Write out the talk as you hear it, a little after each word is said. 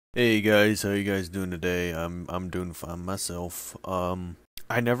Hey guys, how you guys doing today? I'm doing fine myself.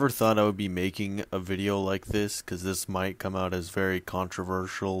 I never thought I would be making a video like this because this might come out as very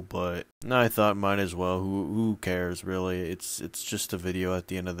controversial, but I thought might as well. Who cares really? It's just a video at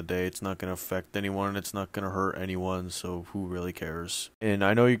the end of the day. It's not gonna affect anyone, it's not gonna hurt anyone, so who really cares? And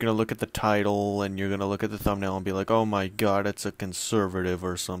I know you're gonna look at the title and you're gonna look at the thumbnail and be like, oh my god, it's a conservative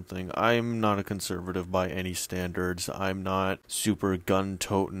or something. I'm not a conservative by any standards. I'm not super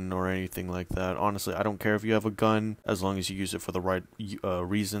gun-toting or anything like that. Honestly, I don't care if you have a gun as long as you use it for the right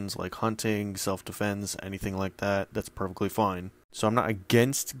reasons, like hunting, self-defense, anything like that. That's perfectly fine. So I'm not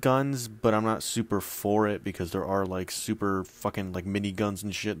against guns, but I'm not super for it because there are like super fucking like mini guns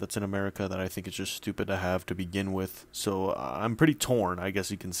and shit that's in America that I think is just stupid to have to begin with. So I'm pretty torn, I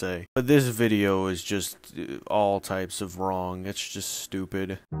guess you can say. But this video is just all types of wrong. It's just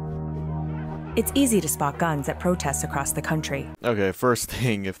stupid. It's easy to spot guns at protests across the country. Okay, first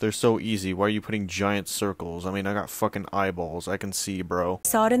thing, if they're so easy, why are you putting giant circles? I mean, I got fucking eyeballs. I can see, bro.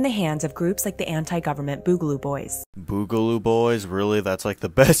 Saw it in the hands of groups like the anti-government Boogaloo Boys. Boogaloo Boys? Really? That's like the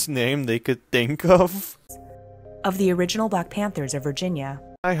best name they could think of? Of the original Black Panthers of Virginia.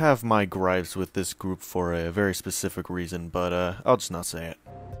 I have my gripes with this group for a very specific reason, but I'll just not say it.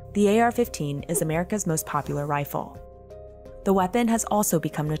 The AR-15 is America's most popular rifle. The weapon has also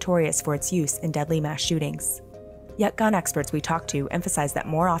become notorious for its use in deadly mass shootings. Yet gun experts we talk to emphasize that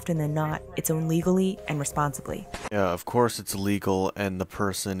more often than not, it's owned legally and responsibly. Yeah, of course it's legal and the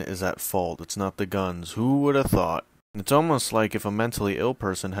person is at fault. It's not the guns. Who would have thought? It's almost like if a mentally ill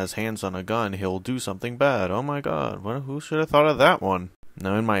person has hands on a gun, he'll do something bad. Oh my god, who should have thought of that one?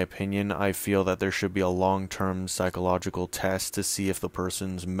 Now, in my opinion, I feel that there should be a long-term psychological test to see if the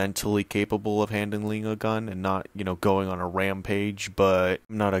person's mentally capable of handling a gun and not, going on a rampage, but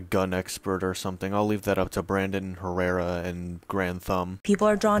I'm not a gun expert or something. I'll leave that up to Brandon Herrera and Grand Thumb. People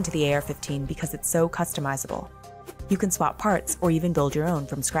are drawn to the AR-15 because it's so customizable. You can swap parts or even build your own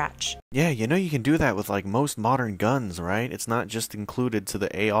from scratch. Yeah, you can do that with like most modern guns, right? It's not just included to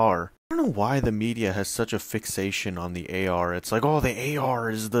the AR. I don't know why the media has such a fixation on the AR. It's like, oh, the AR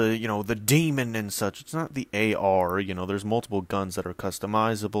is the, the demon and such. It's not the AR, there's multiple guns that are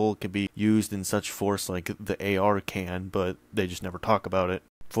customizable, can be used in such force like the AR can, but they just never talk about it.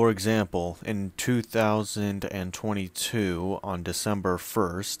 For example, in 2022, on December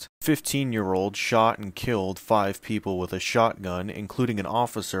 1st, 15-year-old shot and killed 5 people with a shotgun, including an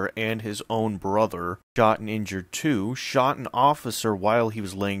officer and his own brother. Shot and injured 2, shot an officer while he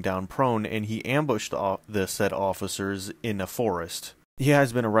was laying down prone, and he ambushed the said officers in a forest. He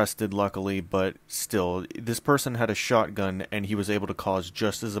has been arrested, luckily, but still, this person had a shotgun and he was able to cause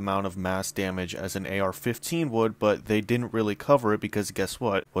just as amount of mass damage as an AR-15 would, but they didn't really cover it because guess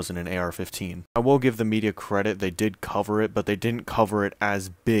what? It wasn't an AR-15. I will give the media credit, they did cover it, but they didn't cover it as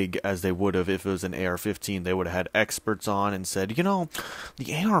big as they would have if it was an AR-15. They would have had experts on and said, the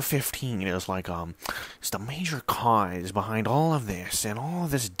AR-15 is like, it's the major cause behind all of this and all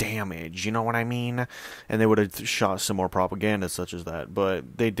of this damage, you know what I mean? And they would have shot some more propaganda such as that.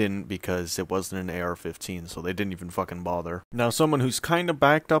 But they didn't because it wasn't an AR-15, so they didn't even fucking bother. Now, someone who's kind of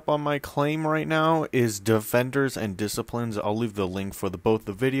backed up on my claim right now is Defenders and Disciplines. I'll leave the link for both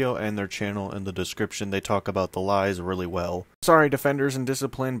the video and their channel in the description. They talk about the lies really well. Sorry, Defenders and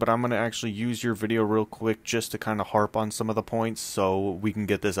Discipline, but I'm going to actually use your video real quick just to kind of harp on some of the points so we can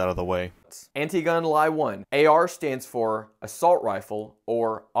get this out of the way. Anti-gun lie 1. AR stands for assault rifle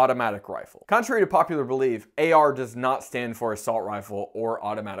or automatic rifle. Contrary to popular belief, AR does not stand for assault rifle or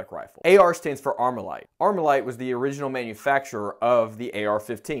automatic rifle. AR stands for Armalite. Armalite was the original manufacturer of the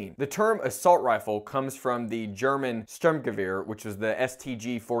AR-15. The term assault rifle comes from the German Sturmgewehr, which was the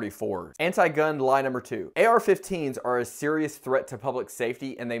STG-44. Anti-gun lie number 2. AR-15s are a serious threat to public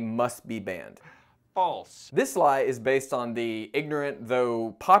safety and they must be banned. False. This lie is based on the ignorant,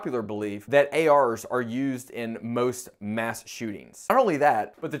 though popular belief that ARs are used in most mass shootings. Not only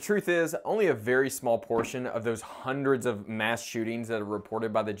that, but the truth is only a very small portion of those hundreds of mass shootings that are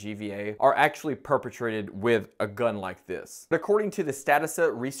reported by the GVA are actually perpetrated with a gun like this. But according to the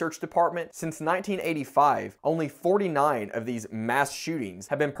Statista Research Department, since 1985, only 49 of these mass shootings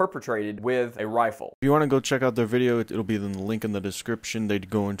have been perpetrated with a rifle. If you want to go check out their video, it'll be in the link in the description. They'd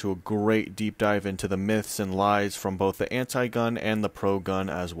go into a great deep dive into the myths and lies from both the anti-gun and the pro-gun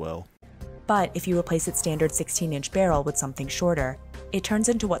as well. But if you replace its standard 16-inch barrel with something shorter, it turns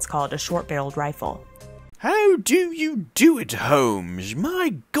into what's called a short-barreled rifle. How do you do it, Holmes?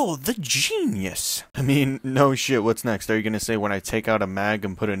 My god, the genius! I mean, no shit, what's next? Are you gonna say when I take out a mag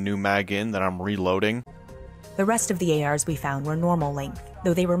and put a new mag in that I'm reloading? The rest of the ARs we found were normal length,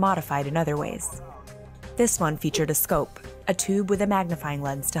 though they were modified in other ways. This one featured a scope, a tube with a magnifying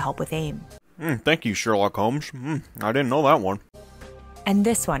lens to help with aim. Thank you, Sherlock Holmes. I didn't know that one. And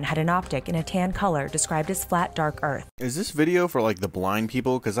this one had an optic in a tan color described as flat dark earth. Is this video for like the blind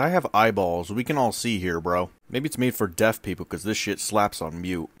people? Because I have eyeballs. We can all see here, bro. Maybe it's made for deaf people because this shit slaps on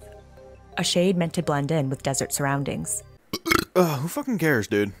mute. A shade meant to blend in with desert surroundings. Who fucking cares,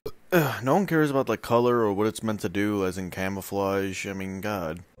 dude? No one cares about the color or what it's meant to do, as in camouflage. I mean,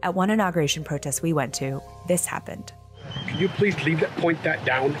 God. At one inauguration protest we went to, this happened. Can you please point that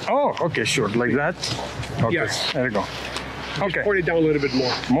down? Oh, okay, sure. Like that? Okay. Yes. There you go. Okay. Point it down a little bit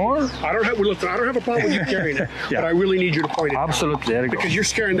more. More? I don't have a problem with you carrying it, Yeah. but I really need you to point it down. Absolutely. There you go. Because you're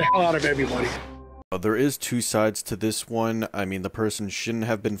scaring the hell out of everybody. There is two sides to this one. I mean, the person shouldn't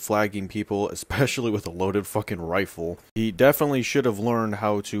have been flagging people, especially with a loaded fucking rifle. He definitely should have learned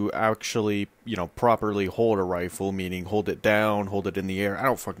how to actually, properly hold a rifle, meaning hold it down, hold it in the air. I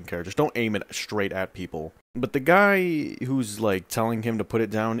don't fucking care. Just don't aim it straight at people. But the guy who's, like, telling him to put it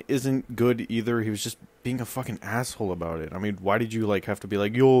down isn't good either. He was just being a fucking asshole about it. I mean, why did you, like, have to be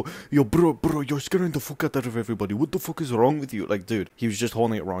like, yo, bro, you're scaring the fuck out of everybody. What the fuck is wrong with you? Like, dude, he was just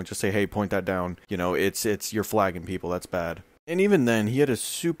holding it wrong. Just say, hey, point that down. You're flagging people. That's bad. And even then, he had a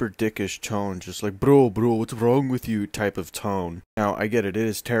super dickish tone, just like, bro, what's wrong with you type of tone. Now, I get it, it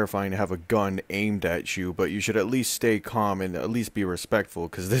is terrifying to have a gun aimed at you, but you should at least stay calm and at least be respectful,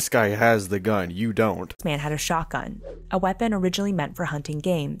 because this guy has the gun, you don't. This man had a shotgun, a weapon originally meant for hunting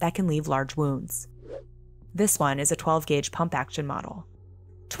game that can leave large wounds. This one is a 12-gauge pump-action model.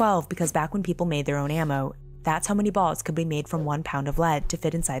 12 because back when people made their own ammo, that's how many balls could be made from 1 pound of lead to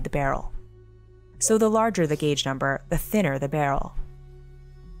fit inside the barrel. So the larger the gauge number, the thinner the barrel.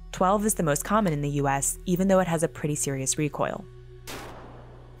 12 is the most common in the US, even though it has a pretty serious recoil.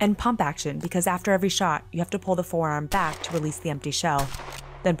 And pump action because after every shot, you have to pull the forearm back to release the empty shell,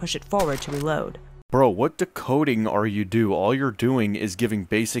 then push it forward to reload. Bro, what decoding are you doing? All you're doing is giving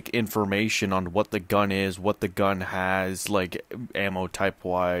basic information on what the gun is, what the gun has, like ammo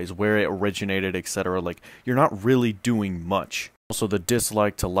type-wise, where it originated, etc. Like, you're not really doing much. Also, the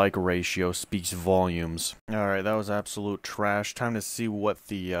dislike to like ratio speaks volumes. Alright, that was absolute trash. Time to see what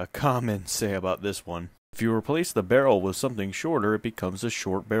the comments say about this one. If you replace the barrel with something shorter, it becomes a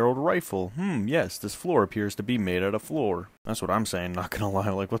short-barreled rifle. Yes, this floor appears to be made out of floor. That's what I'm saying, not gonna lie,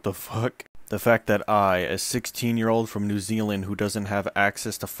 like what the fuck? The fact that I, a 16-year-old from New Zealand who doesn't have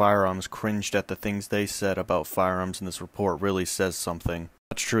access to firearms, cringed at the things they said about firearms in this report really says something.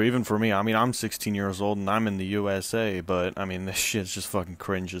 That's true, even for me. I mean, I'm 16 years old and I'm in the USA, but, I mean, this shit's just fucking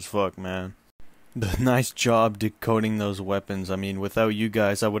cringe as fuck, man. Nice job decoding those weapons. I mean, without you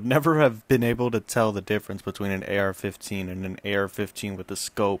guys, I would never have been able to tell the difference between an AR-15 and an AR-15 with a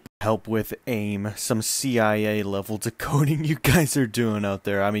scope. Help with aim. Some CIA level decoding you guys are doing out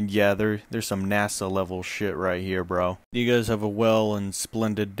there. I mean, yeah, there's some NASA level shit right here, bro. You guys have a well and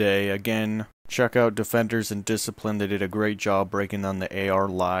splendid day. Again, check out Defenders and Discipline. They did a great job breaking down the AR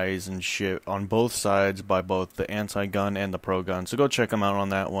lies and shit on both sides by both the anti-gun and the pro-gun. So go check them out on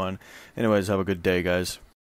that one. Anyways, have a good day, guys.